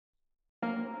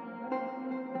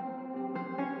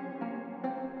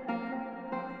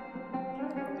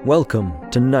Welcome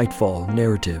to Nightfall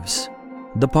Narratives,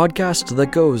 the podcast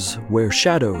that goes where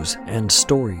shadows and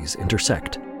stories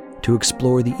intersect to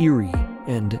explore the eerie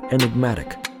and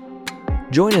enigmatic.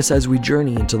 Join us as we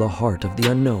journey into the heart of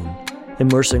the unknown,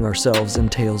 immersing ourselves in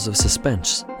tales of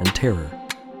suspense and terror.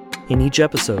 In each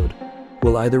episode,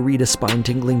 we'll either read a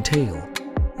spine-tingling tale,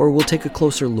 or we'll take a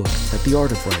closer look at the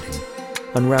art of writing,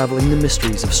 unraveling the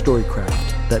mysteries of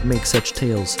storycraft that make such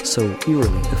tales so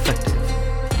eerily effective.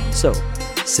 So,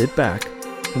 sit back,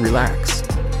 relax,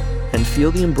 and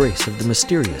feel the embrace of the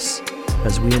mysterious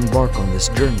as we embark on this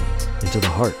journey into the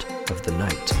heart of the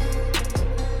night.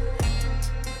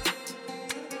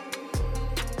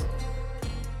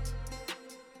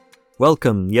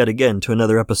 Welcome yet again to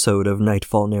another episode of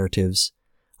Nightfall Narratives.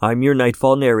 I'm your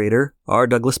Nightfall narrator, R.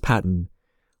 Douglas Patton.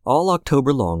 All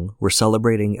October long, we're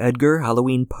celebrating Edgar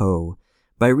Allan Poe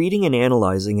by reading and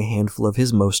analyzing a handful of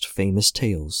his most famous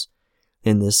tales.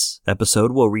 In this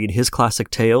episode, we'll read his classic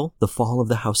tale, The Fall of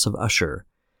the House of Usher.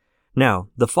 Now,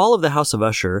 The Fall of the House of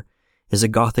Usher is a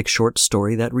gothic short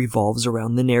story that revolves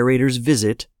around the narrator's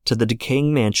visit to the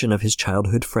decaying mansion of his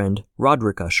childhood friend,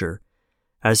 Roderick Usher.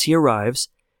 As he arrives,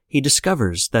 he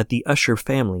discovers that the Usher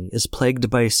family is plagued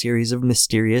by a series of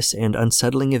mysterious and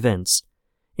unsettling events,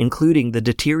 including the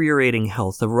deteriorating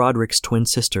health of Roderick's twin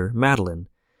sister, Madeline.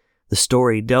 The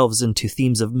story delves into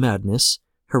themes of madness,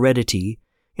 heredity,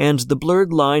 and the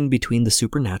blurred line between the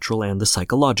supernatural and the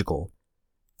psychological.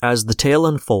 As the tale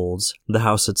unfolds, the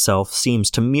house itself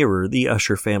seems to mirror the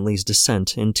Usher family's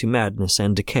descent into madness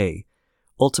and decay,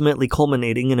 ultimately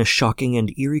culminating in a shocking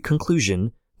and eerie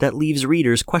conclusion that leaves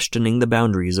readers questioning the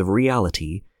boundaries of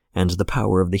reality and the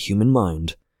power of the human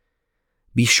mind.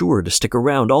 Be sure to stick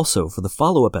around also for the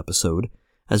follow-up episode,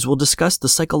 as we'll discuss the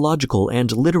psychological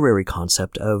and literary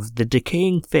concept of the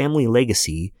decaying family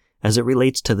legacy as it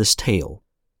relates to this tale.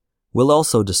 We'll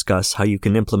also discuss how you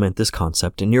can implement this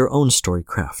concept in your own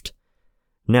storycraft.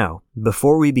 Now,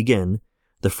 before we begin,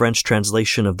 the French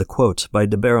translation of the quote by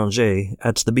de Béranger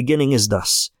at the beginning is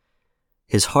thus: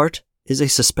 "His heart is a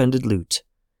suspended lute.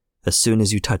 As soon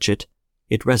as you touch it,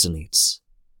 it resonates."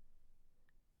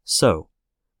 So,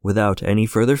 without any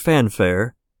further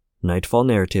fanfare, Nightfall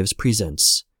Narratives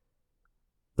presents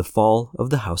The Fall of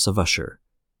the House of Usher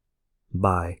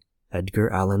by Edgar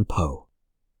Allan Poe.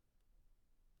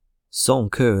 Son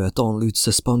cœur est en lutte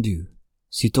suspendu.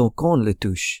 Si ton cône le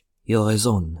touche, il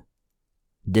résonne.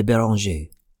 De Béranger.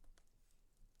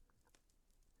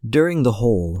 During the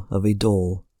whole of a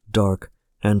dull, dark,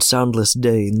 and soundless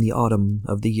day in the autumn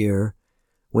of the year,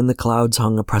 when the clouds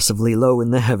hung oppressively low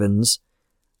in the heavens,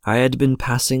 I had been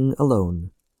passing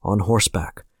alone, on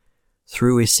horseback,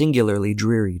 through a singularly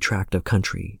dreary tract of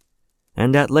country,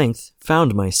 and at length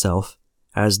found myself,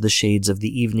 as the shades of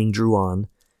the evening drew on,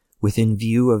 within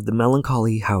view of the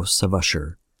melancholy house of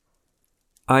Usher.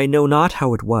 I know not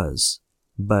how it was,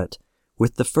 but,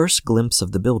 with the first glimpse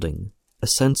of the building, a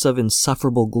sense of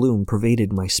insufferable gloom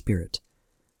pervaded my spirit.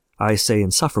 I say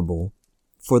insufferable,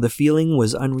 for the feeling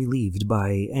was unrelieved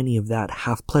by any of that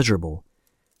half-pleasurable,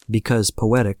 because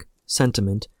poetic,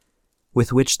 sentiment,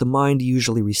 with which the mind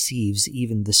usually receives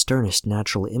even the sternest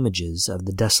natural images of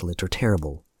the desolate or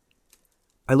terrible.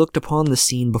 I looked upon the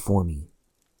scene before me,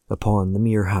 upon the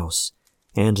mere house,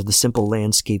 and the simple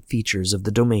landscape features of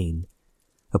the domain,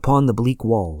 upon the bleak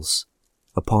walls,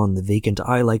 upon the vacant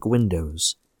eye-like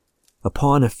windows,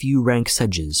 upon a few rank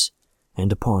sedges,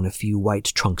 and upon a few white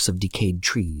trunks of decayed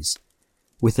trees,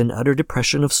 with an utter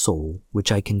depression of soul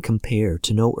which I can compare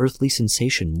to no earthly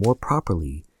sensation more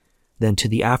properly than to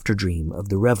the after-dream of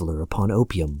the reveler upon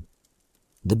opium,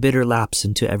 the bitter lapse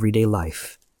into everyday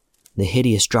life, the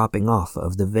hideous dropping off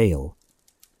of the veil.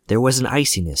 There was an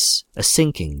iciness, a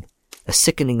sinking, a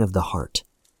sickening of the heart,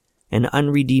 an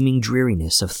unredeeming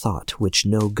dreariness of thought which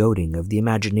no goading of the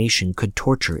imagination could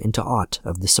torture into aught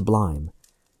of the sublime.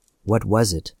 What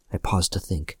was it, I paused to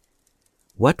think,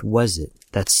 what was it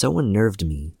that so unnerved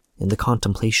me in the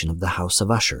contemplation of the house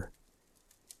of Usher?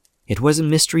 It was a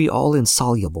mystery all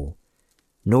insoluble,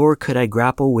 nor could I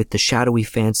grapple with the shadowy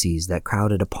fancies that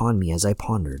crowded upon me as I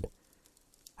pondered.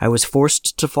 I was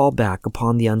forced to fall back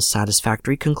upon the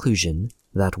unsatisfactory conclusion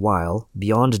that while,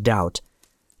 beyond doubt,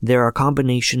 there are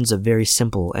combinations of very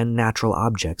simple and natural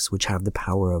objects which have the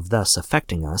power of thus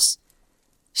affecting us,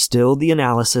 still the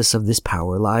analysis of this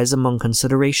power lies among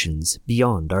considerations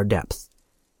beyond our depth.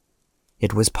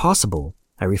 It was possible,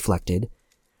 I reflected,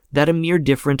 that a mere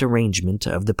different arrangement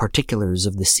of the particulars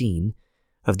of the scene,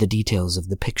 of the details of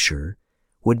the picture,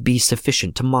 would be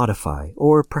sufficient to modify,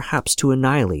 or perhaps to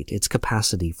annihilate its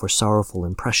capacity for sorrowful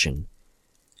impression,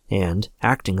 and,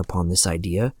 acting upon this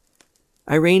idea,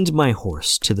 I reined my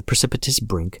horse to the precipitous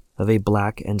brink of a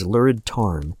black and lurid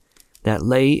tarn that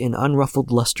lay in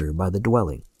unruffled luster by the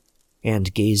dwelling,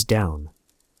 and gazed down,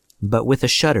 but with a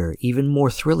shudder even more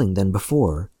thrilling than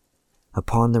before,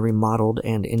 upon the remodeled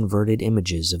and inverted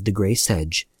images of the grey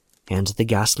sedge, and the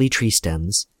ghastly tree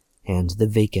stems, and the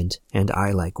vacant and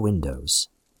eye-like windows.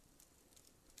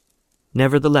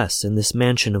 Nevertheless, in this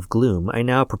mansion of gloom I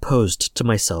now proposed to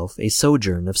myself a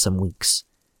sojourn of some weeks.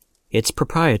 Its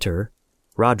proprietor,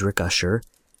 Roderick Usher,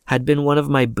 had been one of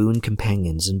my boon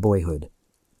companions in boyhood,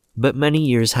 but many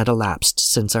years had elapsed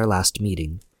since our last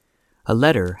meeting. A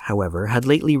letter, however, had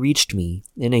lately reached me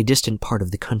in a distant part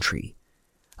of the country,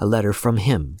 a letter from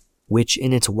him, which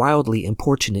in its wildly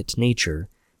importunate nature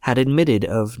had admitted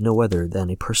of no other than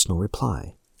a personal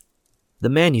reply. The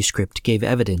manuscript gave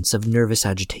evidence of nervous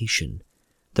agitation.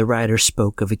 The writer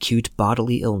spoke of acute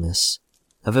bodily illness,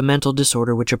 of a mental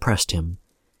disorder which oppressed him,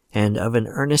 and of an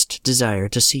earnest desire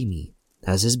to see me,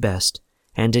 as his best,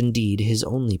 and indeed his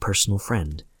only personal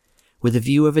friend, with a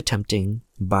view of attempting,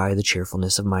 by the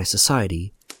cheerfulness of my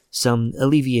society, some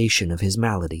alleviation of his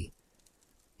malady.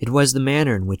 It was the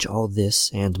manner in which all this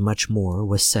and much more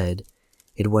was said,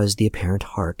 it was the apparent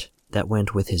heart that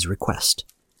went with his request,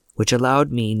 which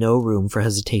allowed me no room for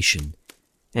hesitation,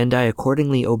 and I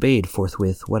accordingly obeyed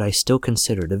forthwith what I still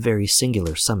considered a very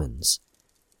singular summons.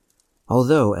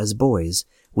 Although, as boys,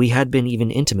 we had been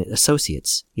even intimate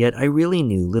associates, yet I really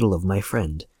knew little of my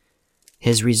friend.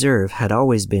 His reserve had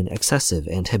always been excessive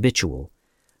and habitual.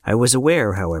 I was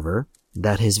aware, however,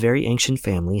 that his very ancient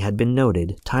family had been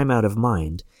noted, time out of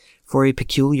mind, for a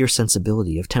peculiar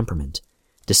sensibility of temperament,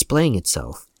 displaying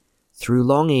itself, through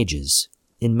long ages,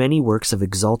 in many works of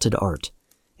exalted art,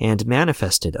 and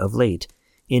manifested of late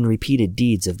in repeated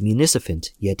deeds of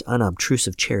munificent yet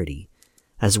unobtrusive charity,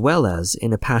 as well as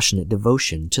in a passionate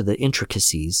devotion to the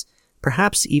intricacies,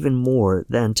 perhaps even more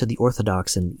than to the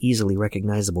orthodox and easily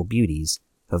recognizable beauties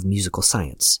of musical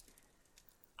science.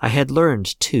 I had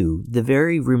learned, too, the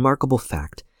very remarkable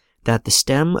fact that the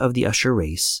stem of the Usher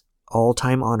race, all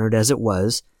time honored as it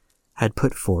was, had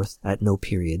put forth, at no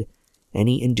period,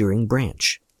 any enduring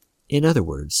branch. In other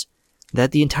words,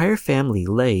 that the entire family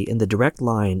lay in the direct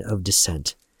line of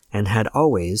descent, and had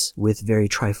always, with very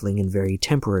trifling and very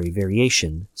temporary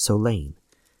variation, so lain.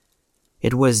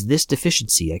 It was this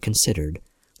deficiency I considered,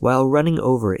 while running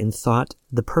over in thought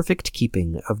the perfect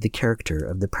keeping of the character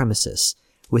of the premises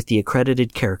with the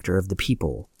accredited character of the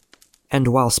people, and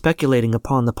while speculating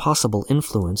upon the possible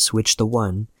influence which the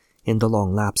one, in the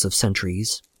long lapse of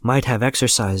centuries, might have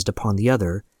exercised upon the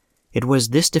other, it was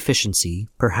this deficiency,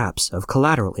 perhaps of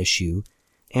collateral issue,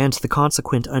 and the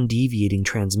consequent undeviating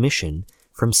transmission,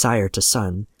 from sire to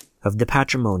son, of the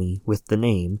patrimony with the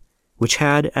name, which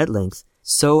had, at length,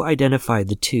 so identified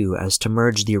the two as to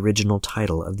merge the original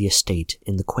title of the estate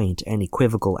in the quaint and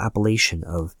equivocal appellation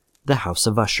of the House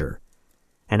of Usher,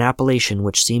 an appellation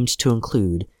which seemed to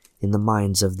include, in the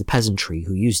minds of the peasantry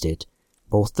who used it,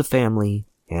 both the family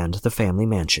and the family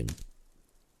mansion.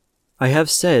 I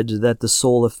have said that the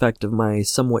sole effect of my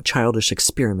somewhat childish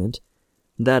experiment,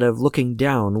 that of looking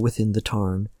down within the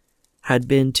tarn, had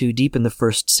been to deepen the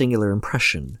first singular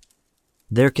impression.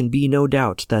 There can be no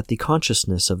doubt that the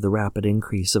consciousness of the rapid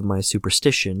increase of my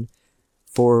superstition,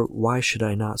 for why should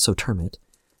I not so term it,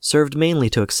 served mainly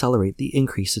to accelerate the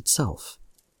increase itself.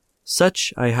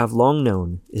 Such, I have long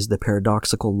known, is the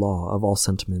paradoxical law of all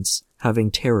sentiments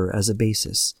having terror as a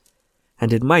basis,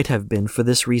 and it might have been for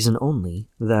this reason only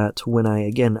that, when I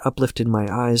again uplifted my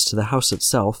eyes to the house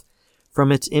itself,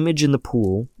 from its image in the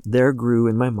pool there grew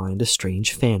in my mind a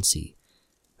strange fancy,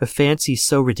 a fancy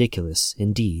so ridiculous,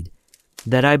 indeed,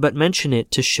 that I but mention it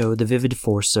to show the vivid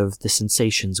force of the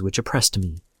sensations which oppressed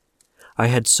me. I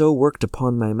had so worked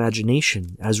upon my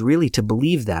imagination as really to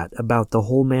believe that, about the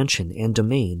whole mansion and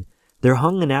domain, there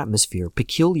hung an atmosphere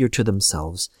peculiar to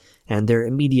themselves and their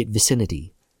immediate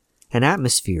vicinity, an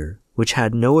atmosphere which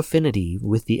had no affinity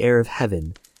with the air of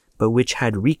heaven, but which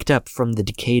had reeked up from the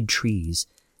decayed trees,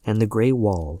 and the grey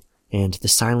wall, and the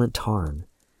silent tarn,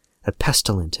 a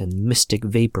pestilent and mystic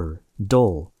vapor,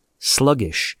 dull,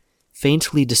 sluggish,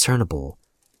 faintly discernible,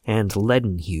 and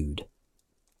leaden-hued.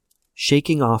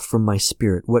 Shaking off from my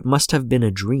spirit what must have been a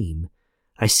dream,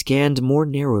 I scanned more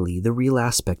narrowly the real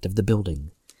aspect of the building.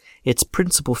 Its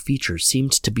principal feature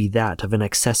seemed to be that of an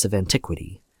excessive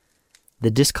antiquity.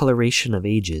 The discoloration of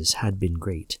ages had been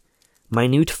great.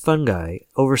 Minute fungi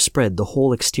overspread the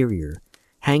whole exterior,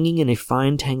 hanging in a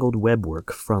fine tangled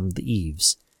webwork from the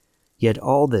eaves. Yet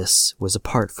all this was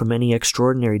apart from any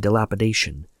extraordinary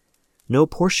dilapidation. No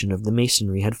portion of the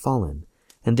masonry had fallen,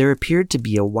 and there appeared to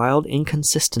be a wild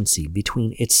inconsistency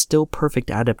between its still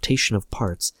perfect adaptation of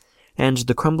parts and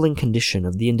the crumbling condition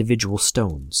of the individual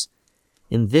stones.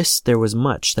 In this there was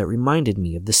much that reminded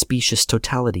me of the specious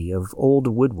totality of old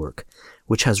woodwork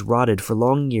which has rotted for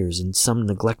long years in some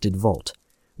neglected vault,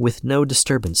 with no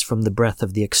disturbance from the breath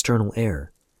of the external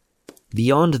air.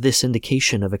 Beyond this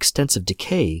indication of extensive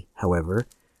decay, however,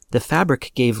 the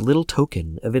fabric gave little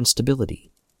token of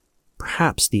instability.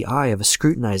 Perhaps the eye of a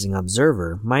scrutinizing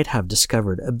observer might have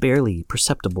discovered a barely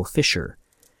perceptible fissure,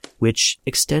 which,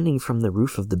 extending from the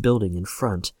roof of the building in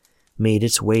front, made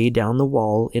its way down the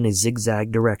wall in a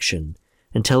zigzag direction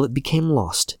until it became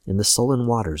lost in the sullen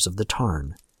waters of the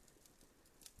tarn.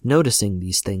 Noticing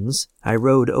these things, I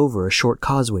rode over a short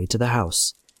causeway to the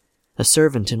house. A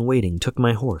servant in waiting took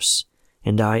my horse,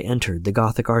 and I entered the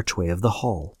Gothic archway of the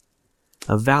hall.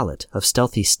 A valet of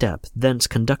stealthy step thence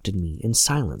conducted me in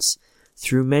silence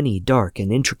through many dark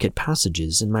and intricate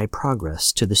passages in my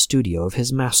progress to the studio of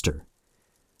his master.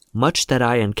 Much that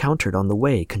I encountered on the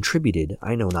way contributed,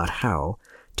 I know not how,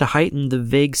 to heighten the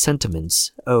vague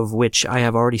sentiments of which I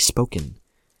have already spoken.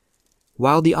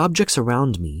 While the objects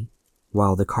around me,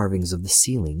 while the carvings of the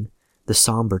ceiling, the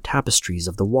somber tapestries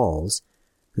of the walls,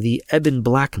 the ebon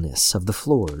blackness of the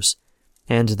floors,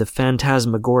 and the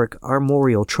phantasmagoric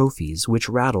armorial trophies which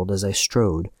rattled as I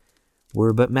strode,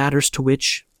 were but matters to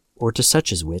which, or to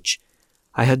such as which,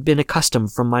 I had been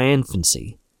accustomed from my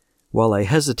infancy. While I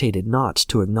hesitated not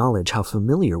to acknowledge how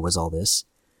familiar was all this,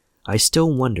 I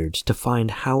still wondered to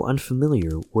find how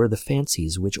unfamiliar were the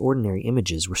fancies which ordinary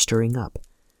images were stirring up.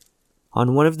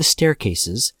 On one of the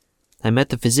staircases, I met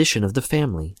the physician of the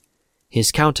family.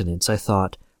 His countenance, I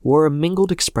thought, wore a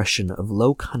mingled expression of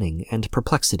low cunning and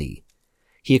perplexity.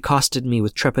 He accosted me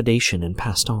with trepidation and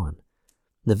passed on.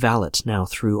 The valet now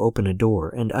threw open a door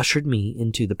and ushered me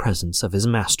into the presence of his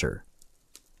master.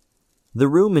 The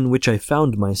room in which I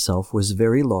found myself was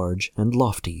very large and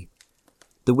lofty.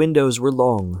 The windows were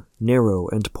long, narrow,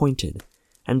 and pointed,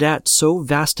 and at so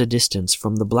vast a distance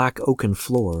from the black oaken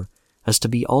floor as to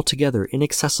be altogether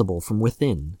inaccessible from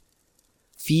within.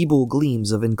 Feeble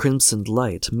gleams of encrimsoned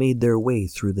light made their way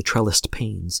through the trellised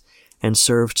panes, and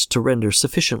served to render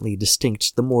sufficiently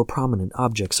distinct the more prominent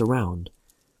objects around.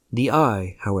 The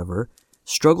eye, however,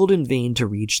 struggled in vain to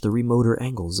reach the remoter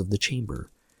angles of the chamber,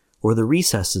 or the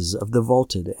recesses of the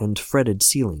vaulted and fretted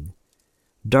ceiling.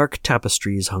 Dark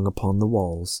tapestries hung upon the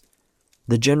walls.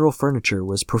 The general furniture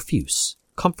was profuse,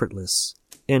 comfortless,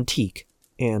 antique,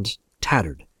 and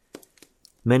tattered.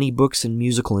 Many books and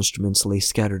musical instruments lay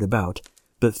scattered about,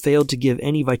 but failed to give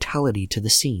any vitality to the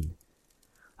scene.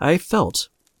 I felt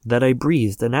that I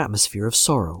breathed an atmosphere of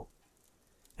sorrow.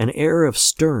 An air of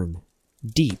stern,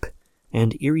 deep,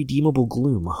 and irredeemable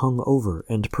gloom hung over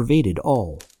and pervaded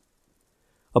all.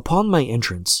 Upon my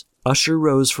entrance, Usher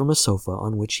rose from a sofa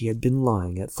on which he had been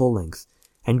lying at full length,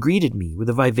 and greeted me with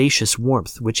a vivacious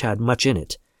warmth which had much in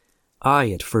it.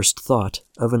 I at first thought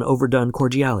of an overdone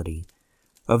cordiality,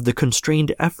 of the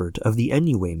constrained effort of the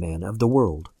ennuyé man of the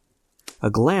world. A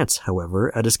glance,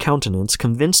 however, at his countenance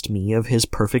convinced me of his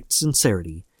perfect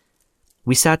sincerity.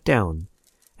 We sat down,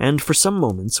 and for some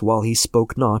moments, while he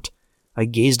spoke not, I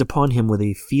gazed upon him with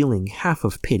a feeling half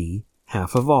of pity,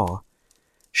 half of awe.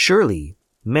 Surely,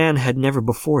 man had never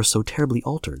before so terribly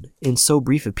altered, in so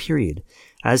brief a period,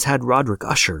 as had Roderick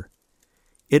Usher.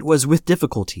 It was with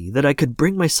difficulty that I could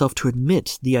bring myself to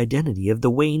admit the identity of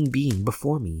the wan being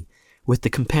before me with the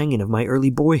companion of my early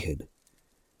boyhood.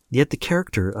 Yet the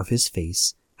character of his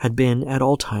face had been at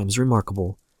all times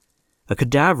remarkable. A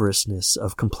cadaverousness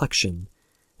of complexion,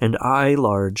 an eye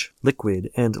large, liquid,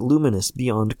 and luminous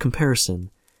beyond comparison,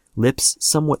 lips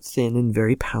somewhat thin and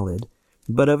very pallid,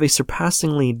 but of a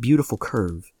surpassingly beautiful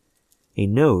curve, a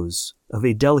nose of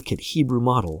a delicate Hebrew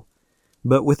model,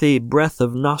 but with a breadth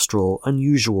of nostril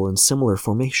unusual in similar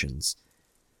formations,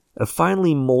 a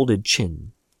finely molded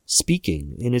chin,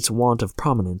 speaking, in its want of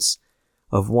prominence,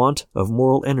 of want of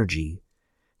moral energy,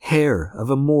 hair of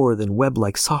a more than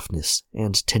web-like softness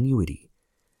and tenuity.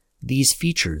 These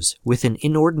features, with an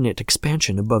inordinate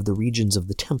expansion above the regions of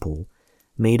the temple,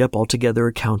 made up altogether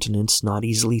a countenance not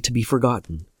easily to be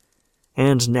forgotten.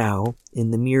 And now,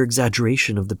 in the mere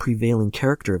exaggeration of the prevailing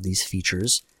character of these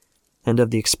features, and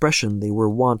of the expression they were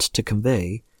wont to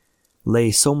convey,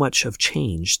 lay so much of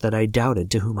change that I doubted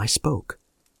to whom I spoke.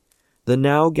 The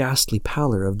now ghastly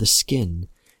pallor of the skin,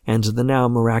 and the now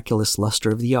miraculous luster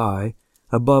of the eye,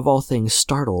 above all things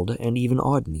startled and even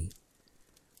awed me.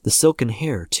 The silken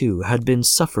hair, too, had been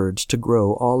suffered to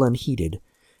grow all unheeded,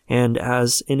 and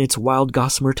as, in its wild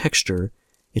gossamer texture,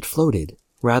 it floated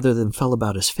rather than fell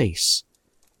about his face.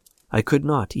 I could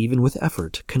not, even with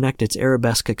effort, connect its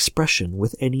arabesque expression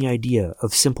with any idea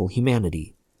of simple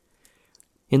humanity.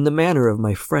 In the manner of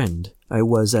my friend, I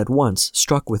was at once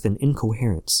struck with an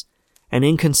incoherence, an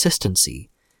inconsistency,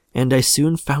 and I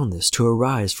soon found this to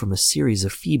arise from a series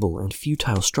of feeble and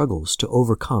futile struggles to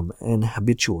overcome an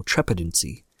habitual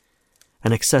trepidancy,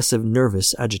 an excessive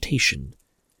nervous agitation.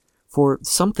 For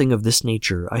something of this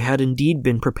nature I had indeed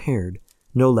been prepared,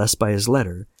 no less by his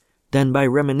letter, than by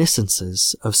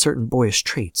reminiscences of certain boyish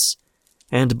traits,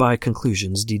 and by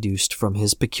conclusions deduced from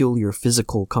his peculiar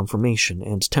physical conformation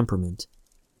and temperament.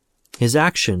 His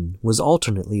action was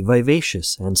alternately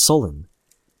vivacious and sullen.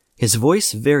 His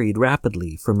voice varied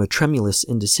rapidly from a tremulous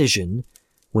indecision,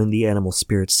 when the animal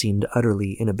spirit seemed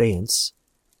utterly in abeyance,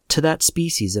 to that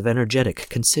species of energetic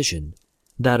concision,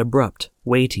 that abrupt,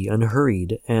 weighty,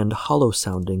 unhurried, and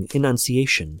hollow-sounding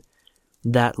enunciation,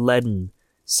 that leaden,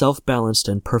 self-balanced,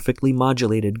 and perfectly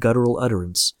modulated guttural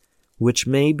utterance, which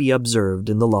may be observed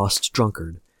in the lost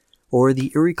drunkard, or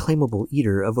the irreclaimable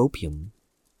eater of opium,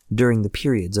 during the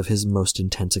periods of his most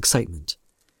intense excitement.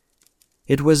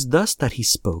 It was thus that he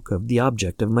spoke of the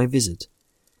object of my visit,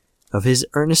 of his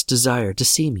earnest desire to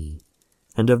see me,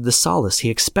 and of the solace he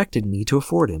expected me to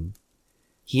afford him.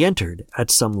 He entered,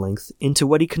 at some length, into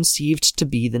what he conceived to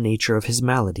be the nature of his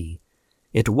malady.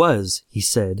 It was, he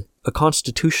said, a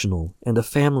constitutional and a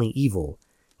family evil,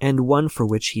 and one for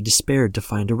which he despaired to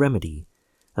find a remedy,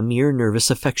 a mere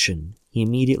nervous affection, he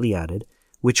immediately added,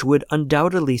 which would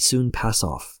undoubtedly soon pass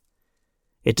off.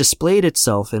 It displayed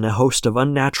itself in a host of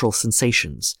unnatural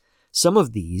sensations. Some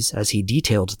of these, as he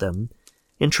detailed them,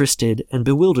 interested and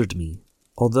bewildered me,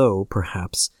 although,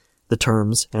 perhaps, the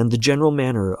terms and the general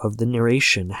manner of the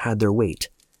narration had their weight.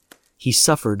 He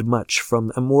suffered much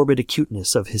from a morbid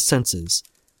acuteness of his senses.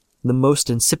 The most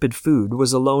insipid food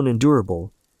was alone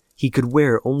endurable. He could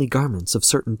wear only garments of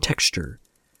certain texture.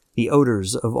 The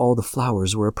odors of all the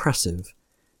flowers were oppressive.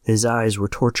 His eyes were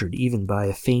tortured even by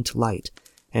a faint light,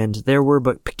 and there were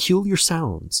but peculiar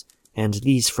sounds, and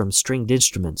these from stringed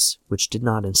instruments, which did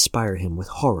not inspire him with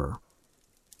horror.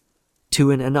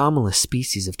 To an anomalous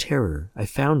species of terror I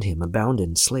found him a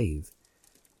bounden slave.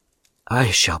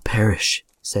 "I shall perish,"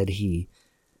 said he.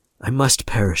 "I must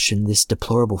perish in this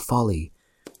deplorable folly.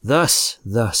 Thus,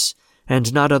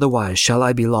 and not otherwise shall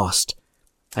I be lost.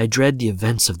 I dread the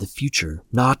events of the future,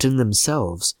 not in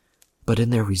themselves, but in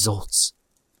their results.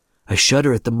 I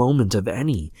shudder at the moment of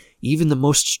any, even the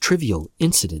most trivial,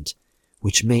 incident,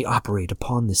 which may operate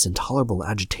upon this intolerable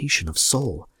agitation of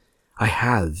soul. I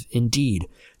have, indeed,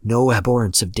 no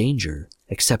abhorrence of danger,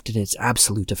 except in its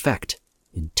absolute effect,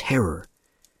 in terror.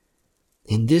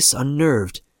 In this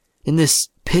unnerved, in this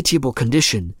pitiable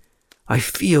condition, I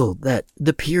feel that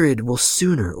the period will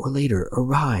sooner or later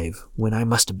arrive when I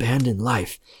must abandon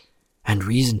life and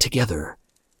reason together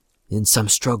in some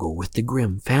struggle with the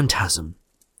grim phantasm,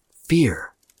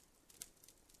 fear."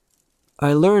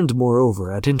 I learned,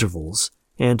 moreover, at intervals,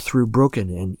 and through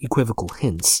broken and equivocal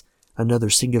hints, another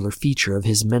singular feature of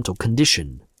his mental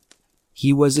condition.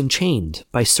 He was enchained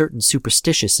by certain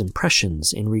superstitious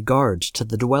impressions in regard to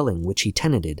the dwelling which he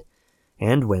tenanted,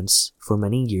 and whence, for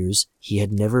many years, he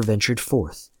had never ventured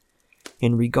forth,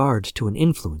 in regard to an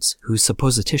influence whose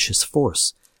supposititious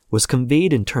force was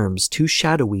conveyed in terms too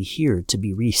shadowy here to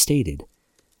be restated,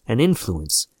 an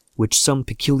influence which some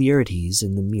peculiarities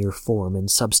in the mere form and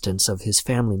substance of his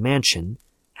family mansion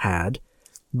had,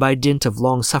 by dint of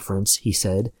long sufferance, he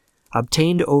said,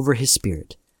 obtained over his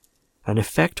spirit, an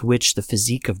effect which the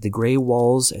physique of the grey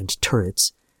walls and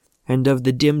turrets, and of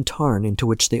the dim tarn into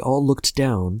which they all looked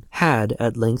down, had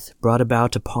at length brought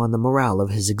about upon the morale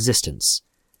of his existence.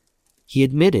 He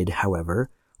admitted, however,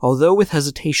 although with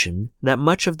hesitation, that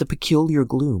much of the peculiar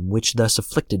gloom which thus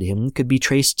afflicted him could be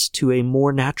traced to a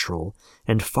more natural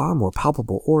and far more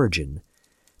palpable origin,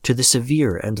 to the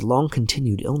severe and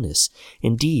long-continued illness,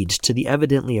 indeed to the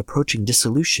evidently approaching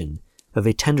dissolution of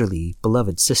a tenderly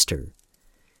beloved sister,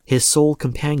 his sole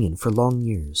companion for long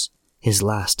years, his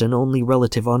last and only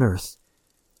relative on earth.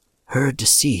 "Her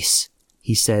decease,"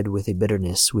 he said with a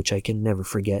bitterness which I can never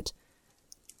forget,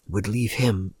 "would leave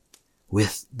him,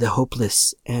 with the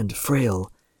hopeless and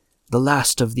frail, the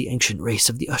last of the ancient race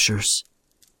of the Ushers."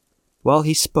 While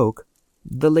he spoke,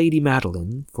 the Lady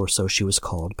Madeline, for so she was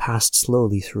called, passed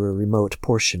slowly through a remote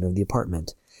portion of the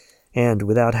apartment, and,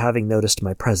 without having noticed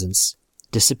my presence,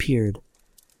 disappeared.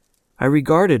 I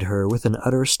regarded her with an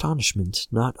utter astonishment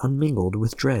not unmingled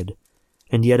with dread,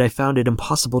 and yet I found it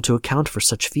impossible to account for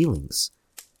such feelings.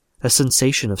 A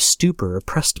sensation of stupor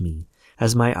oppressed me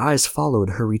as my eyes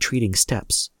followed her retreating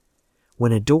steps.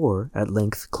 When a door at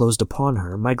length closed upon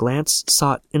her, my glance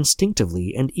sought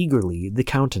instinctively and eagerly the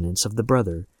countenance of the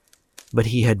brother, but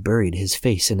he had buried his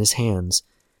face in his hands,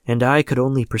 and I could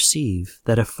only perceive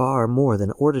that a far more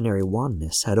than ordinary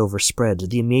wanness had overspread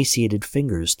the emaciated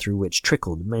fingers through which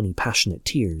trickled many passionate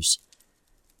tears.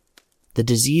 The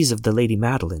disease of the Lady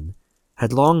Madeline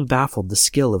had long baffled the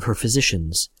skill of her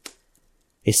physicians.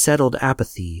 A settled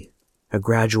apathy, a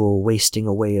gradual wasting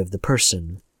away of the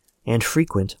person, and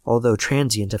frequent, although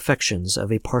transient affections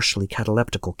of a partially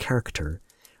cataleptical character,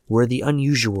 were the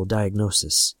unusual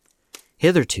diagnosis.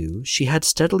 Hitherto, she had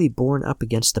steadily borne up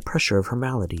against the pressure of her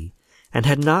malady, and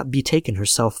had not betaken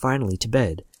herself finally to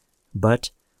bed,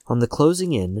 but, on the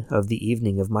closing in of the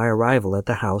evening of my arrival at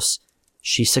the house,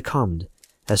 she succumbed,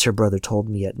 as her brother told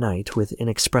me at night with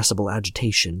inexpressible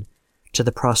agitation, to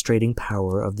the prostrating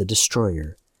power of the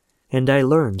destroyer, and I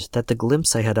learned that the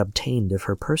glimpse I had obtained of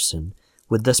her person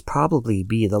would thus probably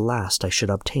be the last I should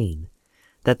obtain,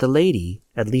 that the lady,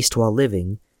 at least while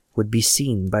living, would be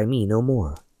seen by me no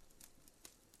more.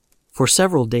 For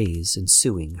several days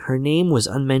ensuing, her name was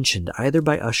unmentioned either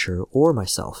by Usher or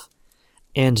myself,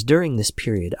 and during this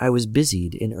period I was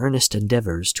busied in earnest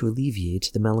endeavors to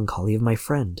alleviate the melancholy of my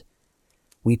friend.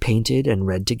 We painted and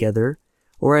read together,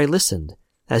 or I listened,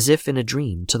 as if in a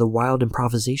dream, to the wild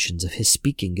improvisations of his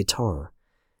speaking guitar,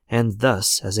 and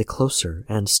thus, as a closer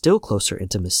and still closer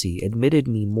intimacy admitted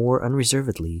me more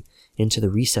unreservedly into the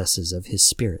recesses of his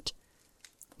spirit,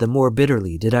 the more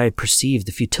bitterly did I perceive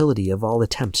the futility of all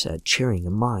attempts at cheering a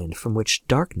mind from which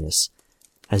darkness,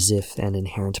 as if an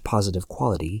inherent positive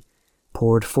quality,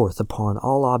 poured forth upon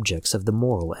all objects of the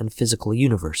moral and physical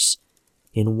universe,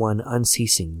 in one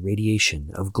unceasing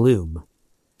radiation of gloom.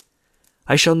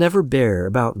 I shall never bear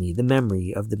about me the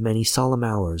memory of the many solemn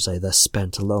hours I thus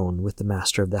spent alone with the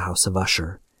master of the house of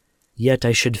Usher, yet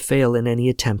I should fail in any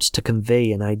attempt to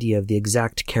convey an idea of the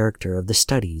exact character of the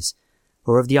studies,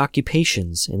 or of the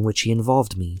occupations in which he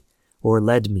involved me, or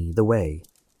led me the way.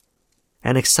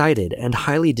 An excited and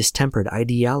highly distempered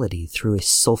ideality threw a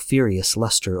sulphureous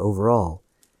luster over all.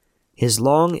 His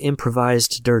long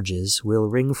improvised dirges will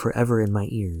ring forever in my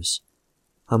ears.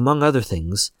 Among other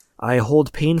things, I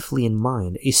hold painfully in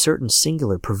mind a certain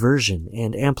singular perversion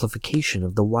and amplification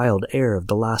of the wild air of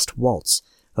the last waltz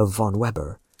of von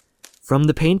Weber, from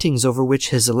the paintings over which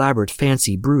his elaborate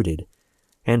fancy brooded,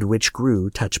 and which grew,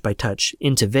 touch by touch,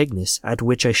 into vagueness at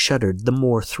which I shuddered the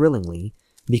more thrillingly,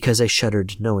 because I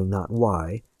shuddered knowing not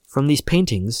why. From these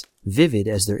paintings, vivid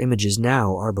as their images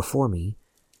now are before me,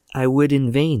 I would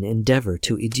in vain endeavor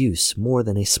to educe more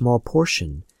than a small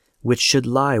portion which should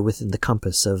lie within the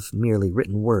compass of merely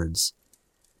written words.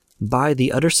 By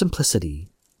the utter simplicity,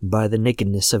 by the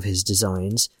nakedness of his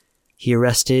designs, he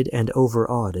arrested and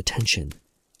overawed attention.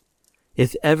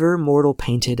 If ever mortal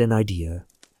painted an idea,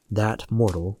 that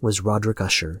mortal was Roderick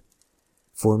Usher.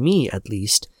 For me, at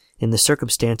least, in the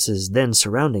circumstances then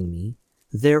surrounding me,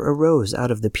 there arose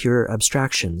out of the pure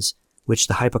abstractions which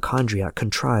the hypochondriac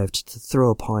contrived to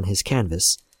throw upon his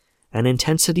canvas an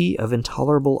intensity of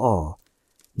intolerable awe,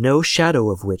 no shadow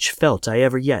of which felt I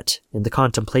ever yet in the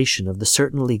contemplation of the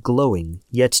certainly glowing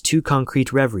yet too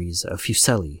concrete reveries of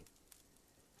Fuseli.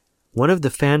 One of the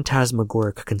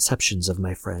phantasmagoric conceptions of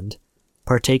my friend,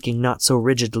 partaking not so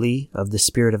rigidly of the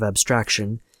spirit of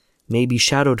abstraction, may be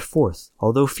shadowed forth,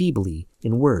 although feebly,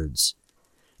 in words.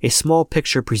 A small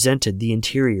picture presented the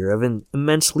interior of an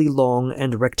immensely long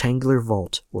and rectangular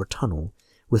vault or tunnel,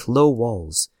 with low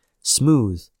walls,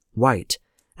 smooth, white,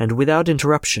 and without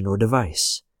interruption or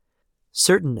device.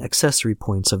 Certain accessory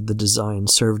points of the design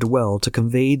served well to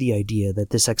convey the idea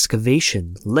that this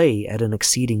excavation lay at an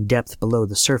exceeding depth below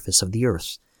the surface of the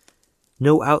earth.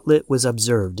 No outlet was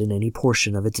observed in any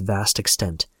portion of its vast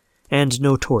extent, and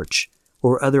no torch,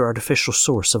 or other artificial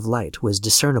source of light was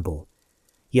discernible,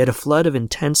 yet a flood of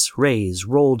intense rays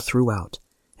rolled throughout,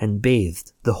 and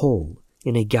bathed the whole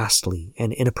in a ghastly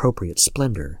and inappropriate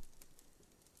splendor.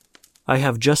 I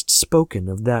have just spoken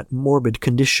of that morbid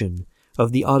condition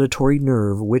of the auditory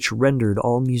nerve which rendered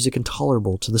all music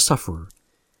intolerable to the sufferer,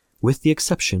 with the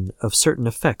exception of certain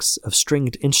effects of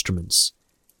stringed instruments.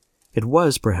 It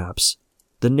was, perhaps,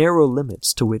 the narrow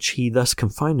limits to which he thus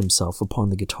confined himself upon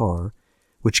the guitar,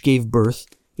 which gave birth,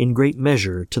 in great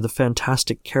measure, to the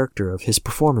fantastic character of his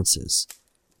performances.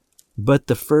 But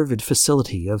the fervid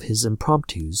facility of his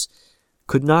impromptus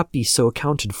could not be so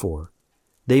accounted for.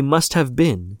 They must have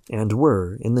been, and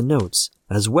were, in the notes,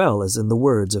 as well as in the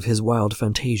words of his wild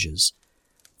fantasias,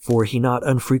 for he not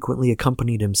unfrequently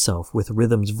accompanied himself with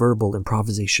rhythm's verbal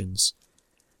improvisations,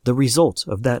 the result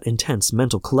of that intense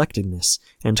mental collectedness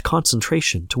and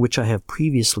concentration to which I have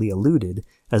previously alluded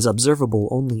as observable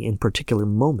only in particular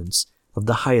moments of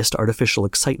the highest artificial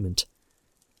excitement.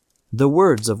 The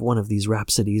words of one of these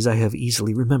rhapsodies I have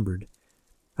easily remembered.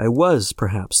 I was,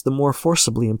 perhaps, the more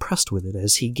forcibly impressed with it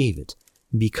as he gave it,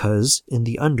 because, in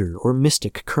the under or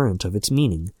mystic current of its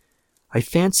meaning, I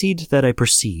fancied that I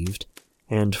perceived,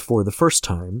 and for the first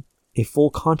time, a full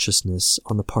consciousness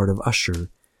on the part of Usher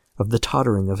of the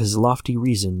tottering of his lofty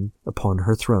reason upon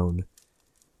her throne.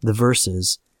 The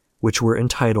verses, which were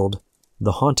entitled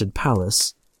The Haunted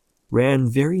Palace, ran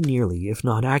very nearly, if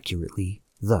not accurately,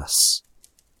 thus.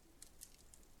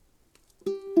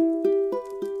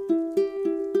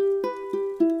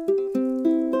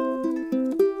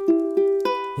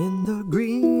 In the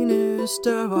greenest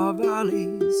of our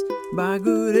valleys, by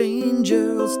good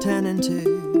angels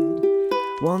tenanted,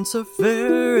 once a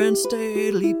fair and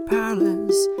stately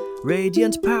palace,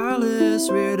 radiant palace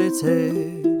reared its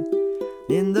head.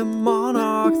 In the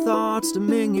monarch thought's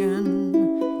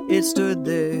dominion, it stood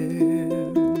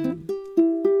there.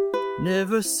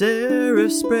 Never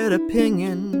seraph spread a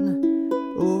pinion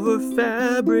over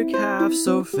fabric half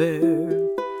so fair.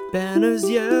 Banners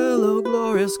yellow,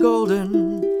 glorious,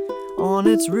 golden, on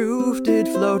its roof did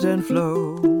float and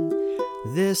flow.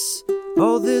 This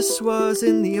was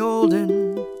in the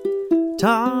olden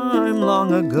time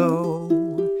long ago,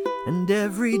 and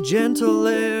every gentle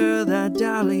air that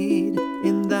dallied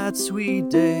in that sweet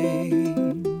day.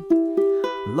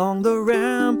 Along the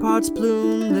ramparts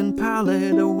plumed and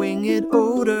pallid, a winged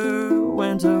odor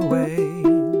went away.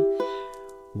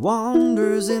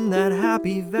 Wanders in that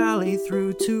happy valley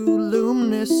through two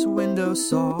luminous windows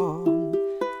saw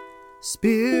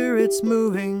spirits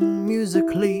moving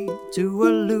musically to a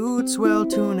lute's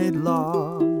well-tuned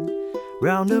law,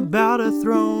 round about a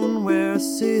throne where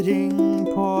sitting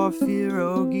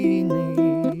Porphyrogene,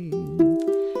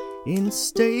 in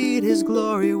state his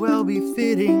glory well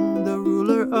befitting, the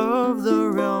ruler of the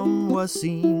realm was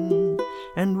seen,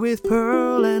 and with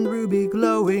pearl and ruby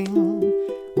glowing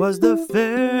was the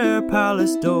fair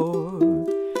palace door,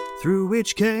 through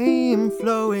which came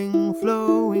flowing,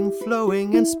 flowing,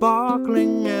 flowing, and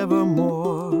sparkling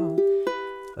evermore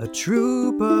a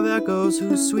troop of echoes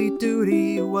whose sweet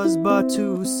duty was but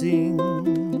to sing,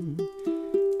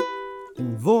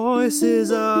 in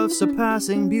voices of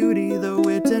surpassing beauty, the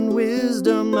wit and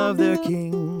wisdom of their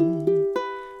king.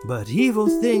 But evil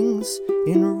things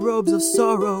in robes of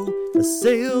sorrow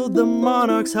assailed the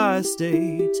monarch's high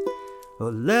estate. Oh,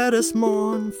 let us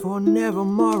mourn, for never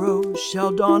morrow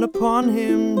shall dawn upon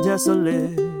him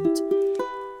desolate.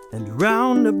 And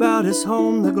round about his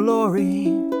home the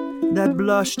glory that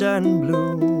blushed and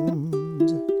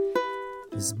bloomed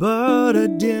is but a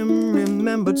dim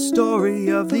remembered story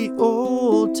of the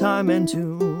old time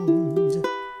entombed.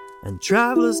 And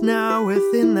travelers now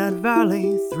within that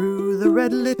valley through the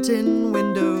red-litten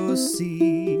windows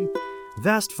see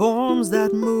vast forms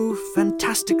that move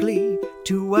fantastically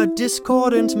to a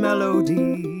discordant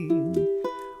melody,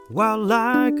 while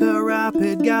like a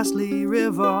rapid ghastly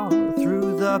river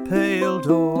through the pale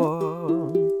door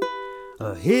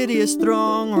a hideous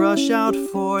throng rush out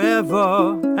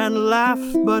forever and laugh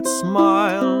but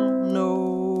smile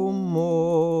no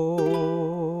more.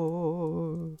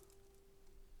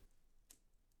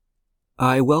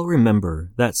 I well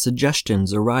remember that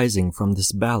suggestions arising from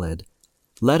this ballad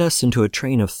led us into a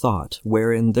train of thought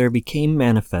wherein there became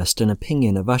manifest an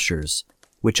opinion of Usher's,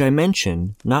 which I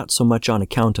mention not so much on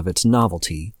account of its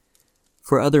novelty,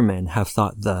 for other men have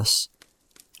thought thus,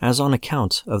 as on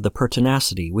account of the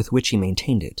pertinacity with which he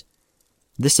maintained it.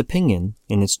 This opinion,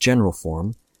 in its general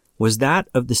form, was that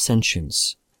of the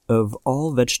sentience of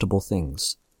all vegetable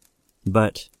things.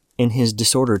 But, in his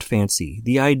disordered fancy,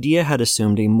 the idea had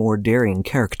assumed a more daring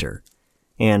character,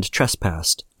 and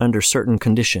trespassed, under certain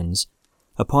conditions,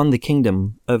 upon the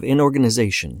kingdom of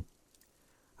inorganization.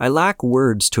 I lack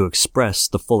words to express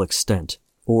the full extent,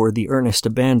 or the earnest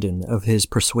abandon of his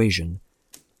persuasion.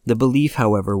 The belief,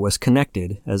 however, was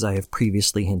connected, as I have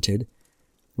previously hinted,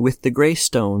 with the grey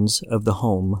stones of the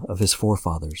home of his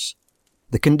forefathers.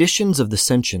 The conditions of the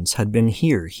sentience had been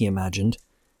here, he imagined,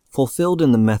 fulfilled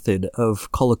in the method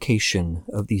of collocation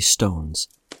of these stones,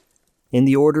 in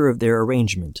the order of their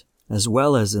arrangement, as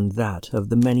well as in that of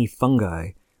the many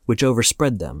fungi which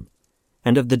overspread them,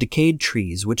 and of the decayed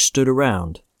trees which stood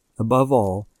around, above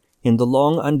all, in the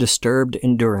long undisturbed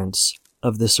endurance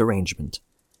of this arrangement,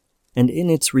 and in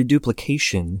its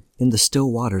reduplication in the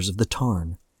still waters of the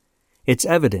tarn. Its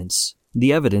evidence,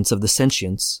 the evidence of the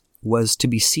sentience, was to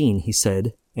be seen, he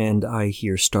said, and I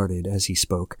here started as he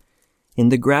spoke, in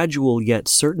the gradual yet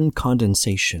certain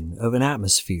condensation of an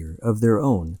atmosphere of their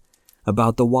own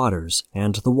about the waters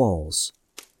and the walls.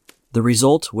 The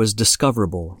result was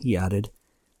discoverable, he added,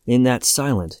 in that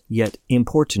silent yet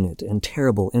importunate and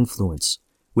terrible influence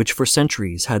which for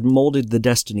centuries had molded the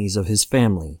destinies of his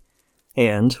family,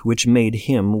 and which made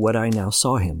him what I now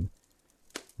saw him,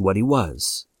 what he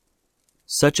was.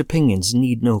 Such opinions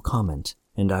need no comment,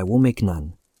 and I will make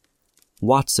none.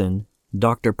 Watson,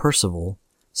 Dr. Percival,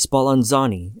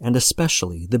 Spallanzani, and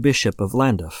especially the Bishop of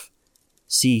Llandaff.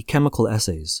 See Chemical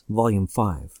Essays, Volume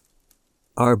 5.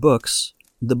 Our books,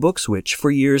 the books which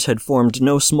for years had formed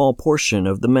no small portion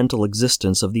of the mental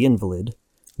existence of the invalid,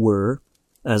 were,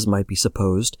 as might be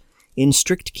supposed, in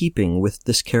strict keeping with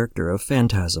this character of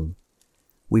phantasm.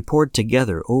 We pored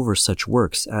together over such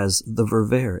works as the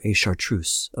Ververs et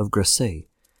Chartreuse of Grasset,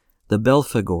 the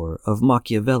Belphegor of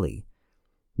Machiavelli,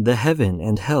 the Heaven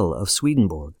and Hell of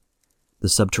Swedenborg, the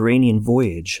Subterranean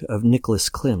Voyage of Nicholas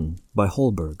Klim by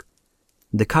Holberg,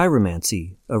 the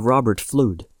Chiromancy of Robert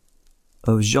Fludd,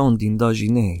 of Jean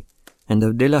d'Indochine, and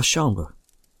of De la Chambre,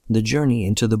 the Journey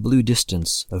into the Blue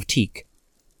Distance of Tieck,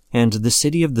 and The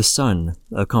City of the Sun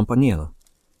of Campanella.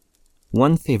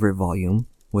 One favorite volume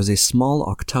was a small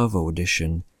octavo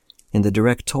edition in the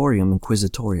Directorium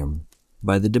Inquisitorium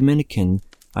by the Dominican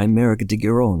Aymeric de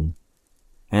Giron,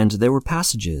 and there were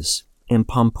passages in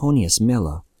Pomponius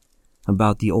Mela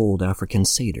about the old African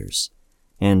satyrs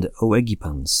and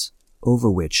oegipans, over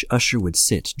which Usher would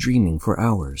sit dreaming for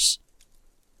hours.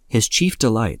 His chief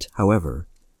delight, however,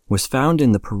 was found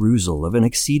in the perusal of an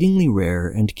exceedingly rare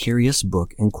and curious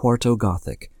book in quarto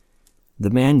Gothic, the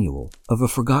Manual of a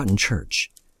Forgotten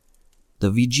Church,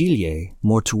 the Vigiliae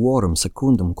Mortuorum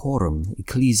Secundum Coram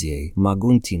Ecclesiae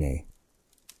Maguntinae.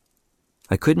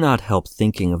 I could not help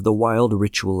thinking of the wild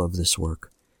ritual of this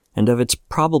work, and of its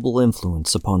probable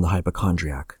influence upon the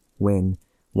hypochondriac, when,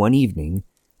 one evening,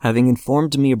 having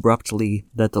informed me abruptly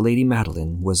that the Lady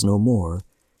Madeline was no more,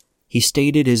 he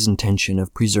stated his intention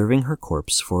of preserving her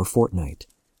corpse for a fortnight,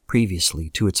 previously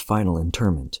to its final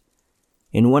interment,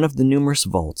 in one of the numerous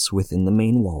vaults within the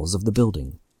main walls of the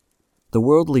building. The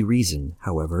worldly reason,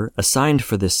 however, assigned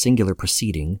for this singular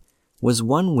proceeding was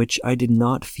one which I did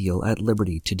not feel at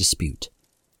liberty to dispute.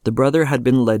 The brother had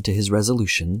been led to his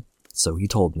resolution, so he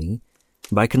told me,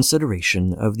 by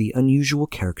consideration of the unusual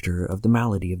character of the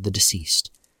malady of the deceased,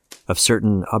 of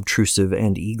certain obtrusive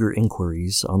and eager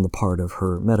inquiries on the part of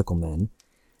her medical men,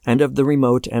 and of the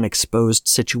remote and exposed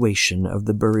situation of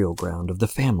the burial ground of the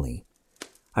family.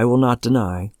 I will not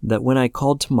deny that when I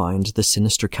called to mind the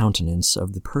sinister countenance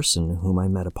of the person whom I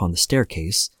met upon the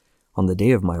staircase, on the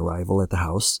day of my arrival at the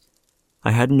house,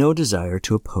 I had no desire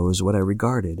to oppose what I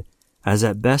regarded as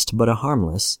at best but a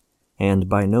harmless, and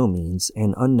by no means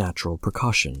an unnatural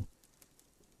precaution.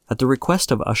 At the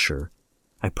request of Usher,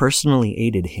 I personally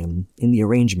aided him in the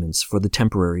arrangements for the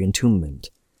temporary entombment.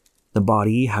 The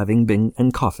body having been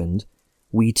encoffined,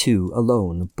 we two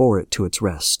alone bore it to its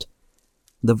rest.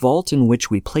 The vault in which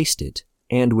we placed it,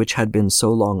 and which had been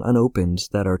so long unopened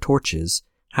that our torches,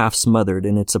 half smothered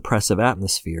in its oppressive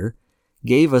atmosphere,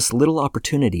 gave us little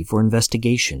opportunity for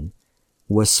investigation,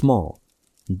 was small,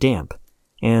 damp,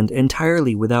 and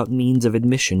entirely without means of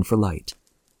admission for light,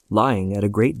 lying at a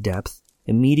great depth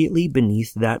immediately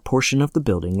beneath that portion of the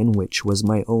building in which was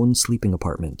my own sleeping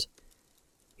apartment.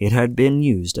 It had been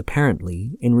used,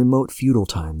 apparently, in remote feudal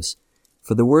times,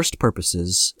 for the worst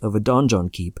purposes of a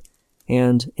donjon keep,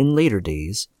 and, in later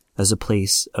days, as a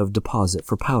place of deposit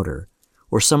for powder,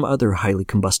 or some other highly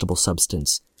combustible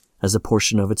substance, as a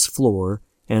portion of its floor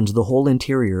and the whole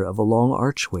interior of a long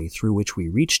archway through which we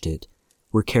reached it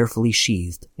were carefully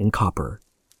sheathed in copper.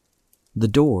 The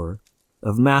door,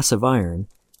 of massive iron,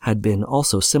 had been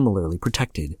also similarly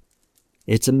protected.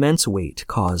 Its immense weight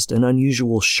caused an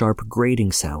unusual sharp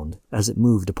grating sound as it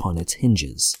moved upon its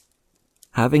hinges.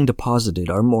 Having deposited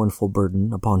our mournful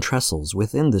burden upon trestles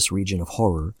within this region of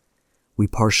horror, we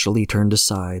partially turned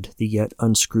aside the yet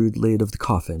unscrewed lid of the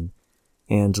coffin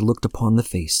and looked upon the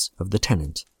face of the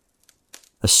tenant.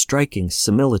 A striking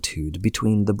similitude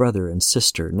between the brother and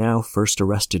sister now first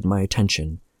arrested my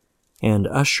attention, and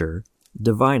Usher,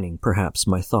 divining perhaps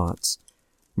my thoughts,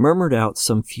 murmured out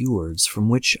some few words from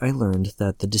which I learned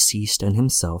that the deceased and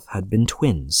himself had been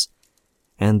twins,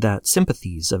 and that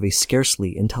sympathies of a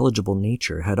scarcely intelligible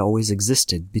nature had always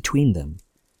existed between them.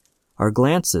 Our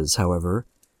glances, however,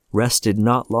 rested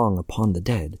not long upon the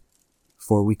dead,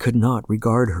 for we could not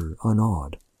regard her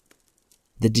unawed.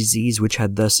 The disease which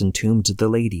had thus entombed the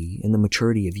lady in the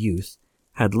maturity of youth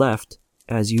had left,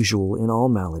 as usual in all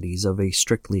maladies of a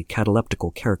strictly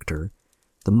cataleptical character,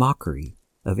 the mockery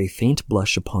of a faint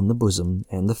blush upon the bosom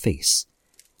and the face,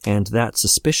 and that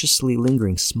suspiciously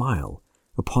lingering smile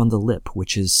upon the lip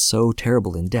which is so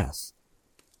terrible in death.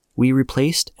 We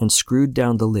replaced and screwed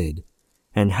down the lid,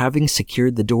 and having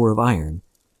secured the door of iron,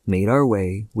 made our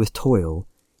way, with toil,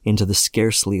 into the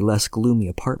scarcely less gloomy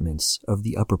apartments of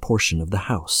the upper portion of the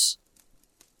house.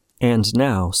 And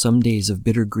now, some days of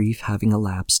bitter grief having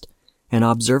elapsed, an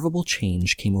observable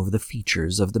change came over the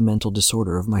features of the mental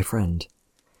disorder of my friend.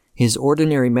 His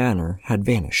ordinary manner had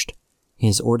vanished.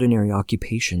 His ordinary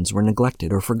occupations were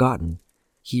neglected or forgotten.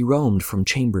 He roamed from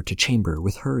chamber to chamber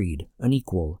with hurried,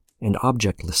 unequal, and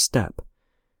objectless step.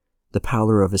 The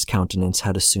pallor of his countenance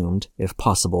had assumed, if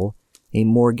possible, a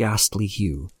more ghastly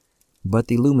hue, but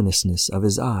the luminousness of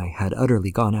his eye had utterly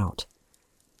gone out.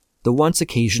 The once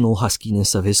occasional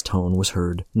huskiness of his tone was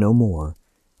heard no more,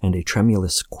 and a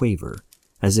tremulous quaver,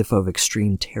 as if of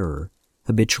extreme terror,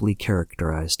 habitually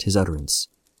characterized his utterance.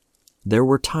 There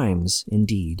were times,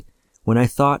 indeed, when I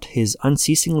thought his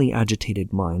unceasingly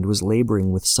agitated mind was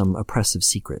laboring with some oppressive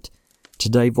secret, to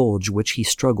divulge which he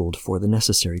struggled for the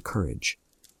necessary courage.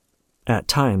 At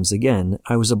times, again,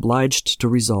 I was obliged to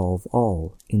resolve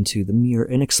all into the mere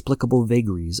inexplicable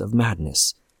vagaries of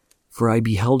madness, for I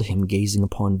beheld him gazing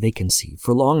upon vacancy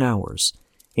for long hours,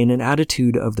 in an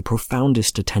attitude of the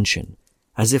profoundest attention,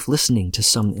 as if listening to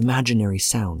some imaginary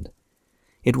sound.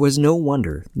 It was no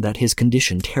wonder that his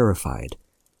condition terrified,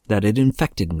 that it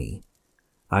infected me.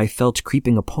 I felt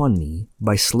creeping upon me,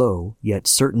 by slow yet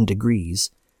certain degrees,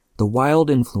 the wild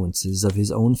influences of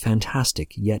his own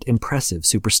fantastic yet impressive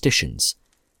superstitions.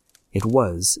 It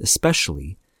was,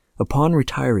 especially, upon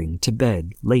retiring to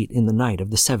bed late in the night of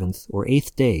the 7th or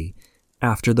 8th day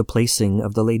after the placing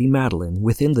of the Lady Madeline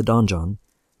within the donjon,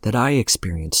 that I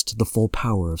experienced the full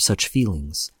power of such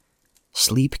feelings.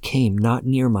 Sleep came not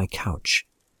near my couch,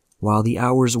 while the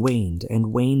hours waned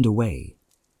and waned away.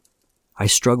 I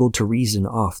struggled to reason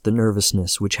off the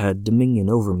nervousness which had dominion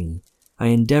over me. I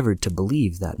endeavored to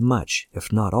believe that much,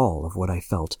 if not all, of what I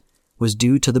felt was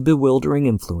due to the bewildering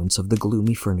influence of the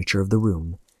gloomy furniture of the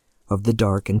room, of the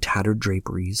dark and tattered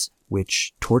draperies,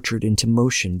 which, tortured into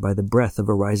motion by the breath of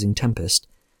a rising tempest,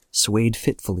 swayed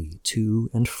fitfully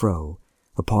to and fro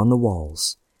upon the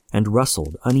walls, and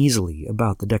rustled uneasily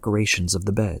about the decorations of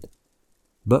the bed.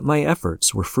 But my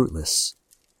efforts were fruitless.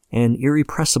 An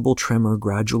irrepressible tremor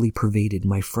gradually pervaded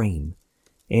my frame,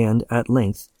 and, at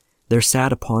length, there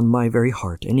sat upon my very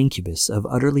heart an incubus of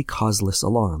utterly causeless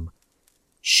alarm.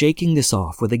 Shaking this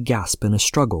off with a gasp and a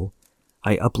struggle,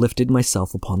 I uplifted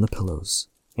myself upon the pillows,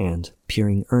 and,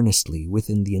 peering earnestly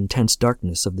within the intense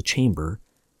darkness of the chamber,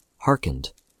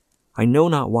 hearkened. I know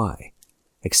not why,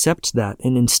 except that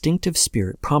an instinctive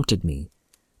spirit prompted me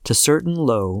to certain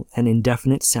low and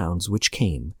indefinite sounds which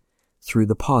came, through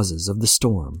the pauses of the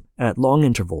storm, at long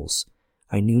intervals,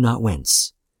 I knew not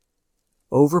whence.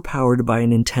 Overpowered by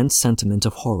an intense sentiment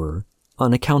of horror,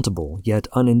 unaccountable yet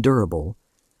unendurable,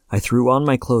 I threw on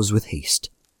my clothes with haste,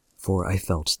 for I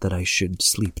felt that I should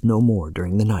sleep no more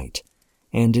during the night,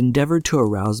 and endeavored to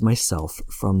arouse myself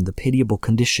from the pitiable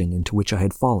condition into which I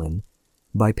had fallen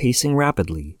by pacing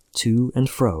rapidly to and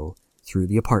fro through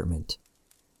the apartment.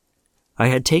 I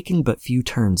had taken but few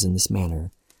turns in this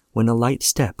manner when a light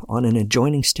step on an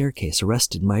adjoining staircase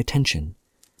arrested my attention.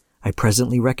 I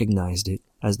presently recognized it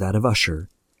as that of Usher.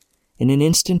 In an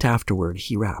instant afterward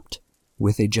he rapped,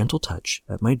 with a gentle touch,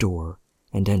 at my door,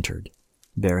 and entered,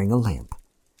 bearing a lamp.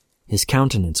 His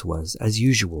countenance was, as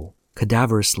usual,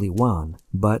 cadaverously wan,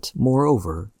 but,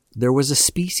 moreover, there was a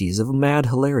species of mad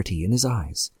hilarity in his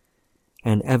eyes,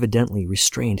 and evidently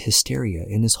restrained hysteria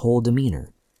in his whole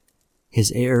demeanor.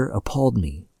 His air appalled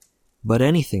me, but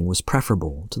anything was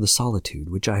preferable to the solitude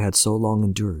which I had so long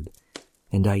endured,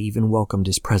 and I even welcomed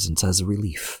his presence as a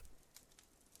relief.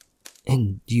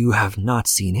 "And you have not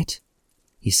seen it?"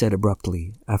 he said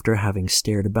abruptly, after having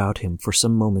stared about him for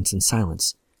some moments in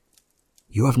silence.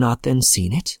 "You have not then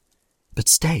seen it? But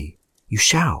stay, you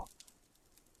shall."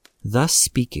 Thus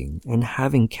speaking, and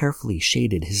having carefully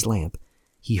shaded his lamp,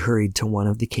 he hurried to one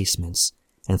of the casements,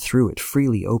 and threw it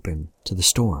freely open to the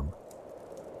storm.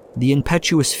 The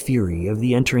impetuous fury of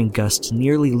the entering gust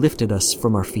nearly lifted us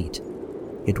from our feet.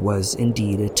 It was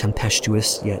indeed a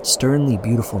tempestuous yet sternly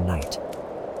beautiful night,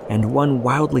 and one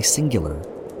wildly singular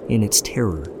in its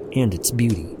terror and its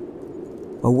beauty.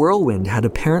 A whirlwind had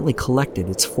apparently collected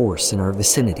its force in our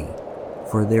vicinity,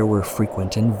 for there were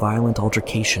frequent and violent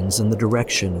altercations in the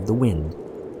direction of the wind,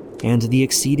 and the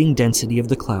exceeding density of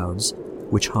the clouds,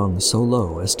 which hung so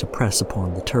low as to press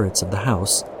upon the turrets of the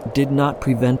house, did not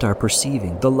prevent our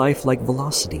perceiving the lifelike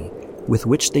velocity with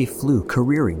which they flew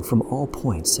careering from all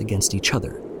points against each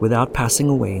other, without passing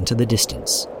away into the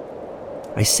distance.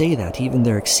 I say that even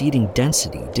their exceeding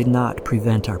density did not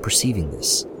prevent our perceiving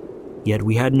this, yet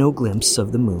we had no glimpse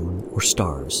of the moon or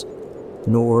stars,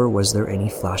 nor was there any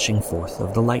flashing forth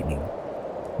of the lightning.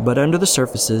 But under the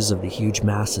surfaces of the huge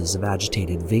masses of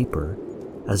agitated vapor,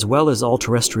 as well as all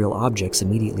terrestrial objects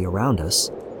immediately around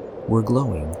us, were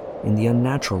glowing in the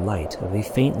unnatural light of a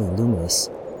faintly luminous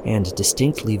and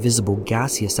distinctly visible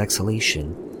gaseous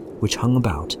exhalation which hung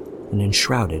about and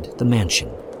enshrouded the mansion.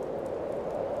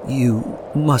 "You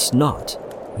must not.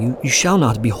 You shall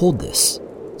not behold this,"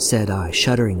 said I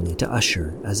shudderingly to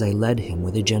Usher as I led him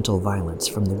with a gentle violence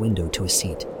from the window to a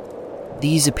seat.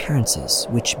 "These appearances,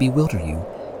 which bewilder you,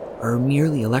 are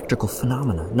merely electrical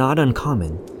phenomena, not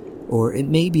uncommon, or it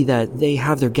may be that they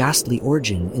have their ghastly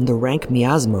origin in the rank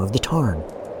miasma of the tarn.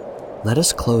 Let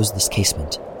us close this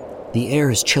casement. The air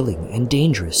is chilling and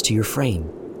dangerous to your frame.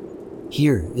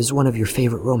 Here is one of your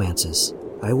favorite romances.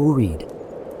 I will read,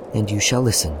 and you shall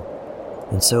listen,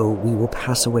 and so we will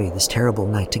pass away this terrible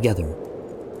night together."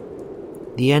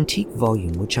 The antique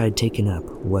volume which I had taken up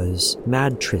was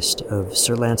Mad Trist of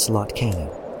Sir Lancelot Canning,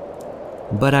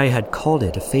 but I had called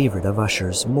it a favorite of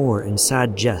Usher's more in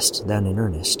sad jest than in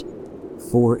earnest,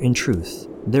 for in truth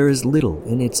there is little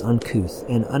in its uncouth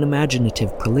and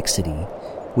unimaginative prolixity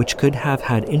which could have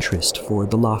had interest for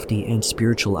the lofty and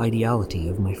spiritual ideality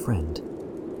of my friend.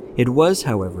 It was,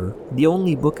 however, the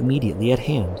only book immediately at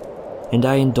hand, and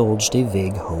I indulged a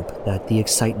vague hope that the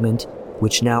excitement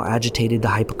which now agitated the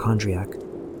hypochondriac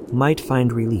might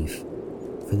find relief,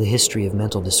 for the history of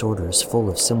mental disorders full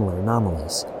of similar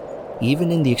anomalies,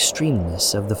 even in the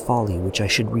extremeness of the folly which I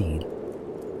should read.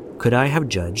 Could I have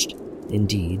judged,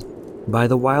 indeed, by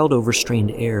the wild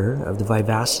overstrained air of the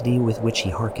vivacity with which he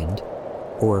hearkened,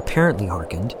 or apparently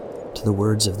hearkened, to the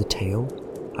words of the tale,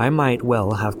 I might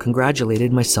well have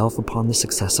congratulated myself upon the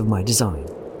success of my design.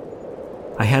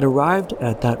 I had arrived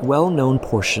at that well-known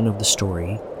portion of the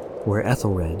story where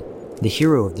Ethelred, the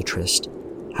hero of the tryst,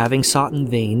 having sought in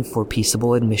vain for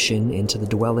peaceable admission into the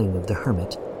dwelling of the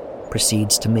hermit,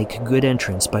 proceeds to make good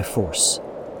entrance by force.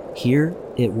 Here,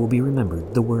 it will be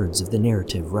remembered, the words of the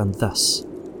narrative run thus: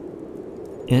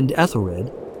 "And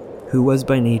Ethelred, who was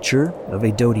by nature of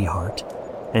a doughty heart,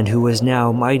 and who was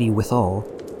now mighty withal,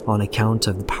 on account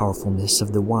of the powerfulness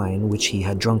of the wine which he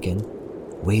had drunken,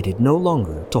 waited no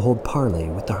longer to hold parley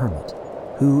with the hermit,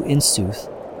 who, in sooth,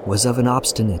 was of an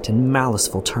obstinate and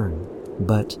maliceful turn,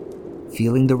 but,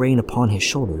 feeling the rain upon his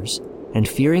shoulders, and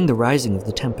fearing the rising of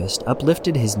the tempest,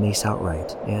 uplifted his mace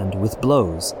outright, and, with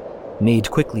blows,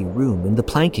 made quickly room in the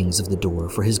plankings of the door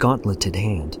for his gauntleted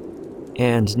hand,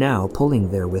 and now, pulling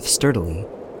therewith sturdily,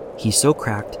 he so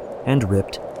cracked, and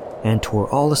ripped, and tore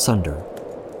all asunder,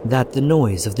 that the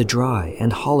noise of the dry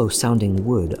and hollow-sounding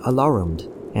wood alarumed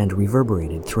and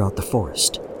reverberated throughout the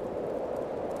forest."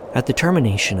 At the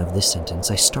termination of this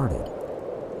sentence I started,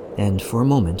 and for a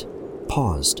moment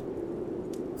paused,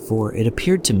 for it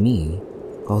appeared to me,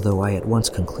 although I at once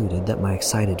concluded that my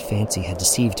excited fancy had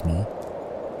deceived me,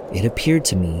 it appeared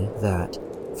to me that,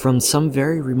 from some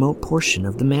very remote portion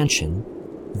of the mansion,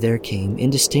 there came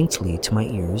indistinctly to my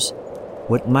ears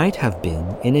what might have been,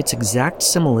 in its exact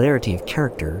similarity of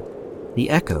character, the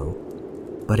echo,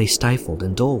 but a stifled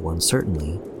and dull one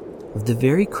certainly, of the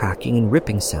very cracking and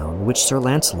ripping sound which Sir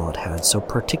Lancelot had so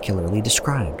particularly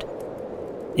described.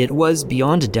 It was,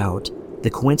 beyond a doubt, the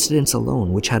coincidence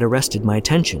alone which had arrested my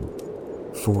attention,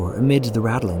 for amid the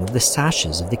rattling of the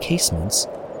sashes of the casements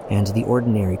and the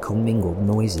ordinary commingled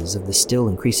noises of the still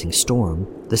increasing storm,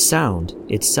 the sound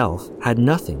itself had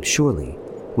nothing, surely,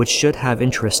 which should have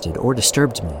interested or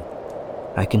disturbed me.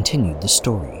 I continued the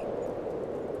story.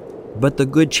 But the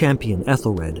good champion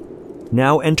Ethelred,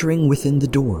 now entering within the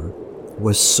door,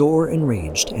 was sore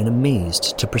enraged and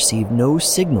amazed to perceive no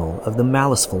signal of the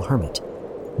maliceful hermit,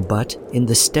 but, in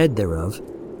the stead thereof,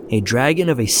 a dragon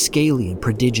of a scaly and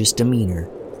prodigious demeanor,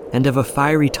 and of a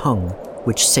fiery tongue,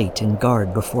 which sate in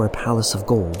guard before a palace of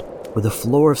gold, with a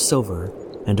floor of silver,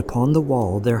 and upon the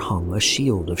wall there hung a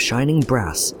shield of shining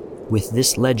brass, with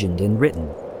this legend enwritten: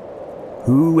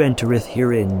 "Who entereth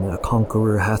herein a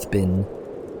conqueror hath been,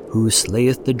 who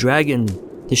slayeth the dragon,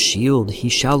 the shield he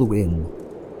shall win."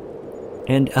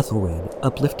 And Ethelred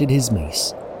uplifted his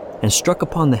mace, and struck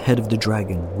upon the head of the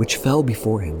dragon, which fell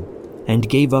before him, and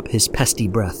gave up his pesty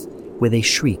breath with a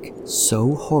shriek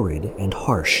so horrid and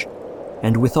harsh,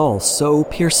 and withal so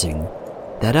piercing,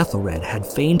 that Ethelred had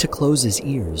fain to close his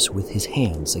ears with his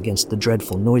hands against the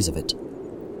dreadful noise of it,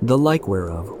 the like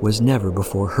whereof was never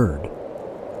before heard.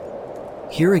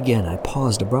 Here again I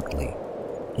paused abruptly,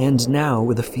 and now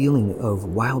with a feeling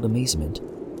of wild amazement,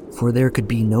 for there could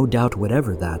be no doubt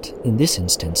whatever that, in this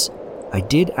instance, I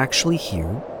did actually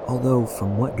hear, although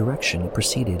from what direction it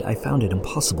proceeded I found it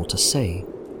impossible to say,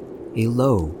 a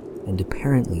low and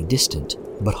apparently distant,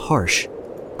 but harsh,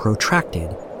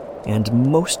 protracted, and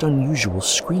most unusual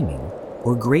screaming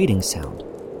or grating sound,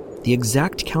 the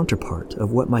exact counterpart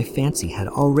of what my fancy had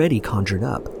already conjured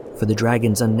up for the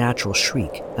dragon's unnatural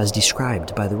shriek as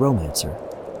described by the romancer.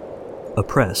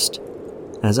 Oppressed,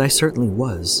 as I certainly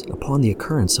was upon the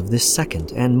occurrence of this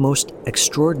second and most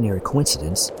extraordinary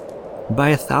coincidence, by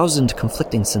 1,000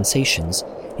 conflicting sensations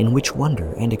in which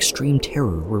wonder and extreme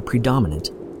terror were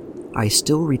predominant, I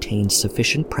still retained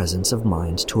sufficient presence of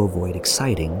mind to avoid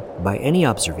exciting, by any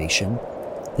observation,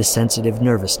 the sensitive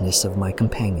nervousness of my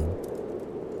companion.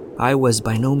 I was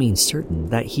by no means certain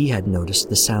that he had noticed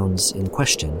the sounds in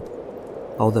question,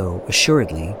 although,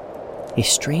 assuredly, a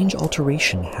strange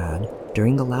alteration had,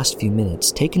 during the last few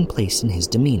minutes, taken place in his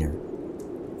demeanor.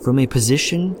 From a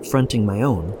position fronting my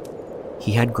own,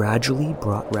 he had gradually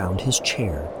brought round his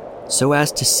chair so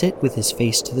as to sit with his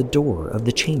face to the door of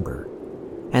the chamber,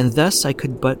 and thus I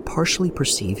could but partially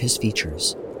perceive his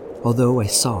features, although I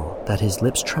saw that his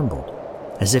lips trembled,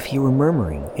 as if he were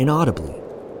murmuring inaudibly.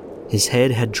 His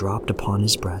head had dropped upon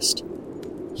his breast,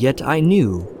 yet I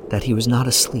knew that he was not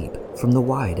asleep from the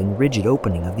wide and rigid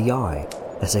opening of the eye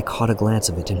as I caught a glance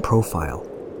of it in profile.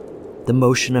 The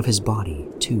motion of his body,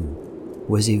 too,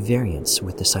 was a variance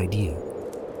with this idea,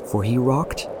 for he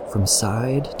rocked from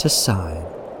side to side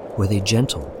with a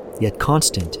gentle yet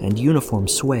constant and uniform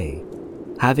sway.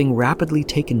 Having rapidly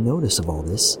taken notice of all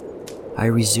this, I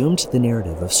resumed the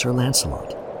narrative of Sir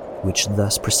Lancelot, which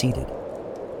thus proceeded.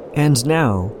 And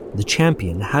now, the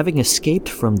champion, having escaped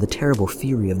from the terrible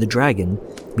fury of the dragon,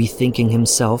 bethinking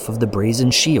himself of the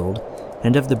brazen shield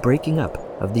and of the breaking up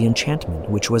of the enchantment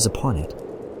which was upon it,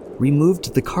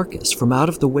 removed the carcass from out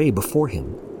of the way before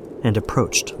him, and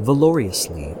approached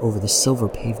valorously over the silver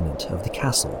pavement of the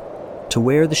castle to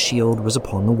where the shield was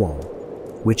upon the wall,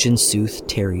 which in sooth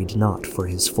tarried not for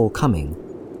his full coming,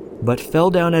 but fell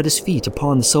down at his feet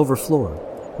upon the silver floor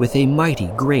with a mighty,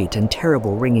 great, and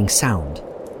terrible ringing sound.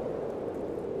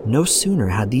 No sooner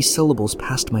had these syllables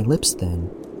passed my lips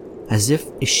than, as if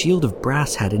a shield of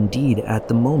brass had indeed at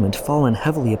the moment fallen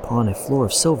heavily upon a floor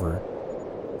of silver,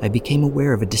 I became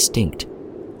aware of a distinct,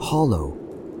 hollow,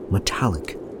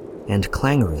 metallic, and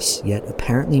clangorous yet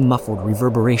apparently muffled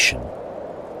reverberation.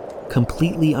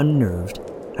 Completely unnerved,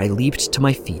 I leaped to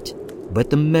my feet, but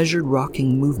the measured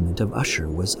rocking movement of Usher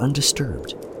was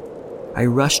undisturbed. I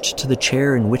rushed to the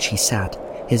chair in which he sat.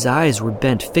 His eyes were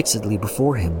bent fixedly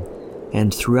before him,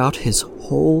 and throughout his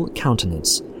whole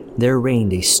countenance there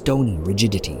reigned a stony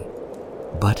rigidity.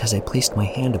 But as I placed my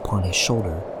hand upon his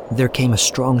shoulder, there came a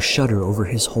strong shudder over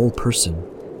his whole person.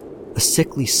 A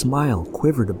sickly smile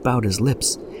quivered about his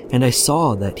lips, and I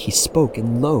saw that he spoke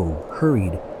in low,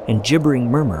 hurried, and gibbering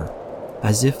murmur,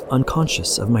 as if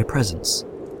unconscious of my presence.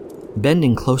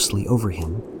 Bending closely over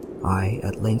him, I,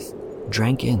 at length,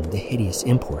 drank in the hideous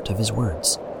import of his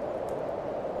words.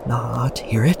 "Not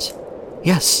hear it?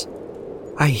 Yes,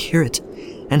 I hear it,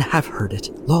 and have heard it,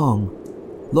 long,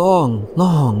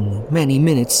 many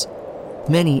minutes,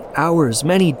 many hours,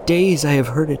 many days I have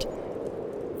heard it.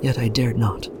 Yet I dared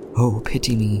not. Oh,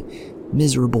 pity me,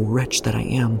 miserable wretch that I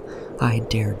am. I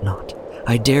dared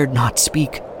not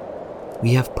speak.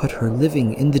 We have put her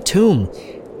living in the tomb.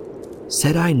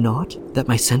 Said I not that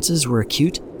my senses were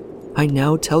acute? I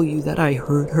now tell you that I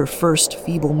heard her first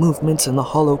feeble movements in the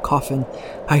hollow coffin.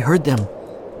 I heard them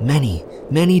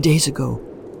many days ago.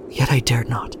 Yet I dared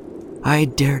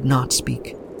not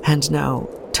speak. And now,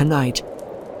 tonight,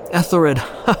 Ethelred,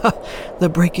 the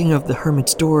breaking of the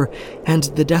hermit's door, and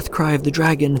the death cry of the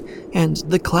dragon, and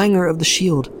the clangor of the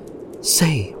shield,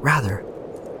 say, rather,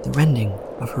 the rending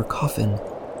of her coffin,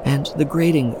 and the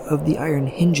grating of the iron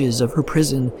hinges of her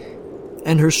prison,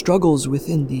 and her struggles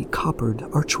within the coppered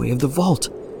archway of the vault.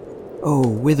 Oh,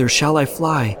 whither shall I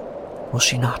fly? Will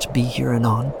she not be here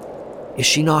anon? Is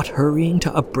she not hurrying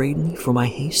to upbraid me for my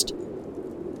haste?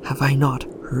 Have I not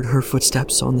heard her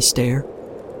footsteps on the stair?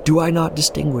 Do I not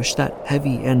distinguish that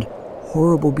heavy and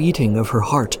horrible beating of her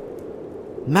heart?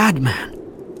 Madman!"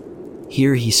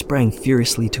 Here he sprang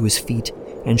furiously to his feet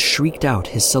and shrieked out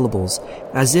his syllables,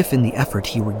 as if in the effort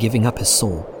he were giving up his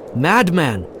soul.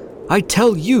 "Madman! I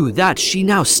tell you that she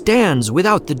now stands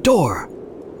without the door!"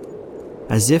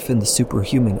 As if in the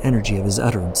superhuman energy of his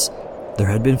utterance, there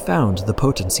had been found the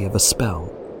potency of a spell.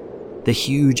 The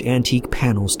huge antique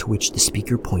panels to which the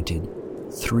speaker pointed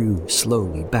threw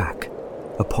slowly back,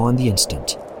 upon the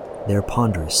instant, their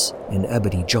ponderous and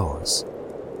ebony jaws.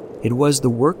 It was the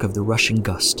work of the rushing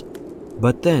gust,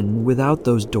 but then without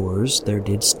those doors there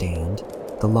did stand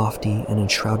the lofty and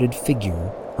enshrouded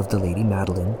figure of the Lady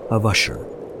Madeline of Usher.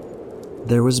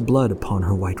 There was blood upon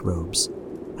her white robes,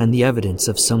 and the evidence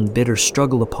of some bitter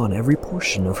struggle upon every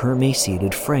portion of her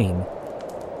emaciated frame.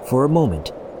 For a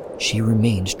moment, she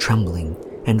remained trembling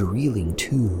and reeling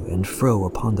to and fro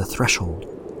upon the threshold.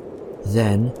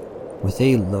 Then, with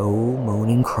a low,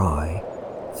 moaning cry,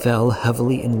 fell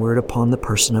heavily inward upon the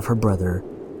person of her brother,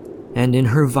 and in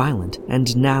her violent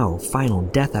and now final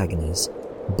death agonies,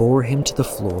 bore him to the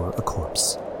floor a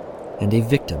corpse, and a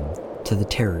victim to the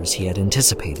terrors he had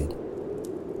anticipated.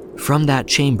 From that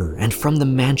chamber and from the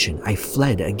mansion I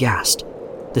fled aghast.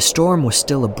 The storm was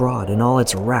still abroad in all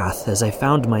its wrath as I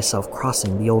found myself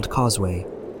crossing the old causeway.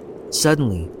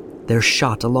 Suddenly, there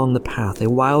shot along the path a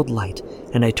wild light,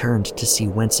 and I turned to see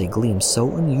whence a gleam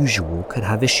so unusual could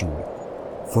have issued.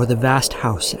 For the vast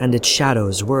house and its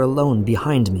shadows were alone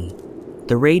behind me.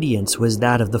 The radiance was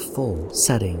that of the full,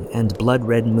 setting, and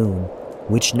blood-red moon,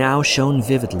 which now shone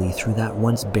vividly through that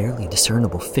once barely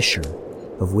discernible fissure,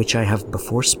 of which I have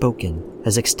before spoken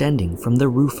as extending from the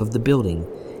roof of the building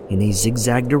in a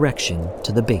zigzag direction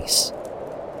to the base.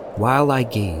 While I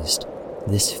gazed,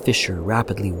 this fissure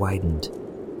rapidly widened.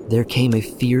 There came a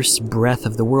fierce breath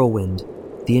of the whirlwind.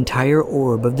 The entire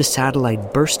orb of the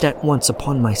satellite burst at once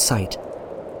upon my sight.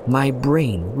 My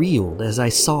brain reeled as I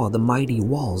saw the mighty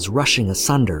walls rushing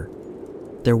asunder.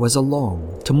 There was a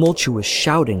long, tumultuous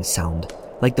shouting sound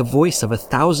like the voice of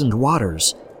 1,000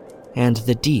 waters, and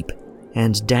the deep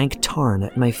and dank tarn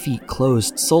at my feet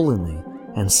closed sullenly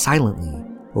and silently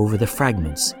over the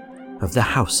fragments of the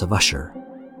house of Usher.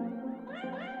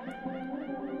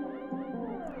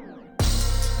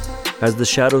 As the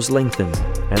shadows lengthen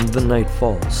and the night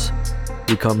falls,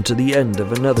 we come to the end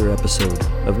of another episode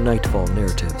of Nightfall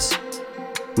Narratives.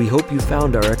 We hope you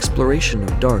found our exploration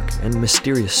of dark and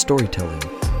mysterious storytelling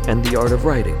and the art of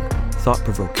writing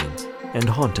thought-provoking and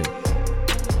haunting.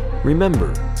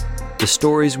 Remember, the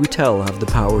stories we tell have the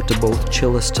power to both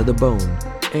chill us to the bone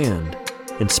and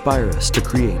inspire us to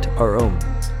create our own.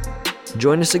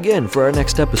 Join us again for our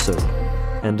next episode,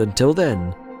 and until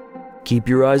then, keep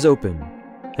your eyes open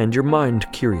and your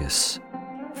mind curious,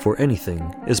 for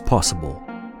anything is possible.